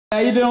How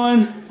you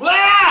doing?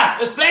 Wow!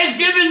 It's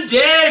Thanksgiving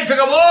Day, pick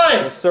a boy!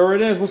 Yes, sir,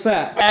 it is. What's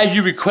that? As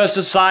you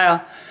requested,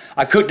 sire,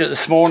 I cooked it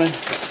this morning.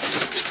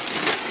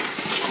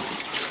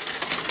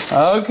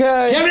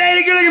 Okay. Kevin ain't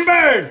a good-looking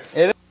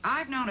bird!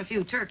 I've known a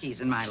few turkeys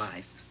in my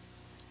life.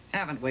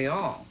 Haven't we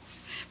all?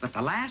 But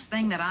the last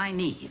thing that I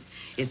need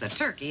is a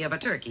turkey of a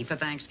turkey for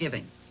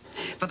Thanksgiving.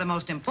 For the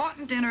most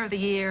important dinner of the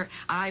year,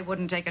 I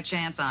wouldn't take a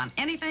chance on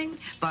anything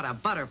but a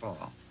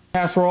butterball.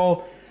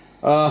 Casserole,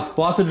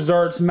 lots of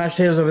desserts, mashed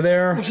potatoes over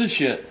there. What's this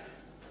shit?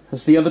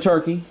 That's the other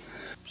turkey.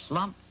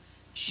 Plump,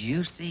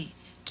 juicy,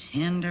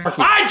 tender.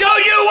 I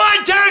told you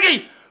one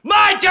turkey!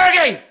 My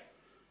turkey!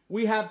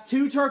 We have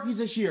 2 turkeys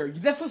this year.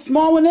 That's a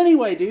small one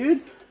anyway,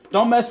 dude.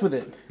 Don't mess with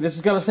it. This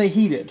is gonna say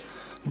heated.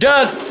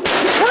 Doug!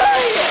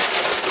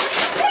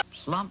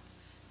 Plump,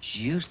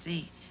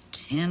 juicy,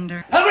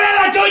 tender.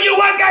 I told you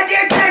one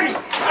goddamn turkey!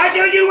 I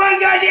told you one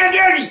goddamn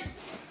turkey!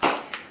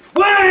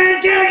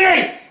 One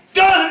turkey!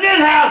 Go to this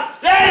house!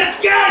 That is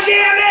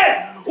goddamn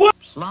it!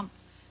 Plump,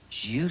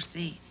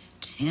 juicy,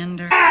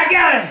 tender. I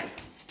got it!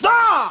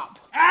 Stop!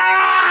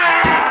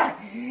 Ah!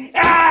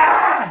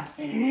 Ah!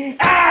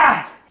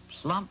 Ah!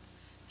 Plump,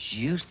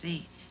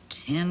 juicy,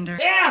 tender.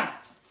 Yeah!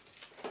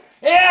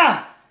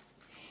 Yeah!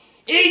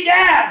 Eat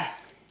that!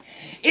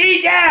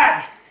 Eat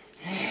that!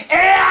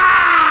 Yeah!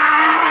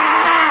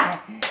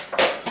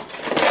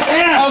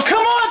 Yeah! Oh,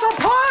 come on, it's our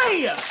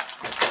pie!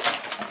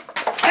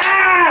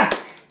 Ah!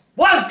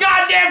 What's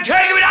goddamn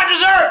turkey without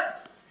dessert?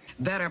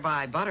 Better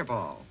buy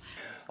Butterball.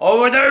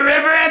 Over the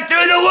river and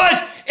through the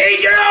woods, eat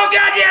your own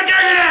goddamn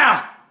turkey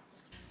now!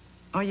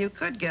 Or you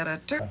could get a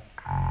turkey.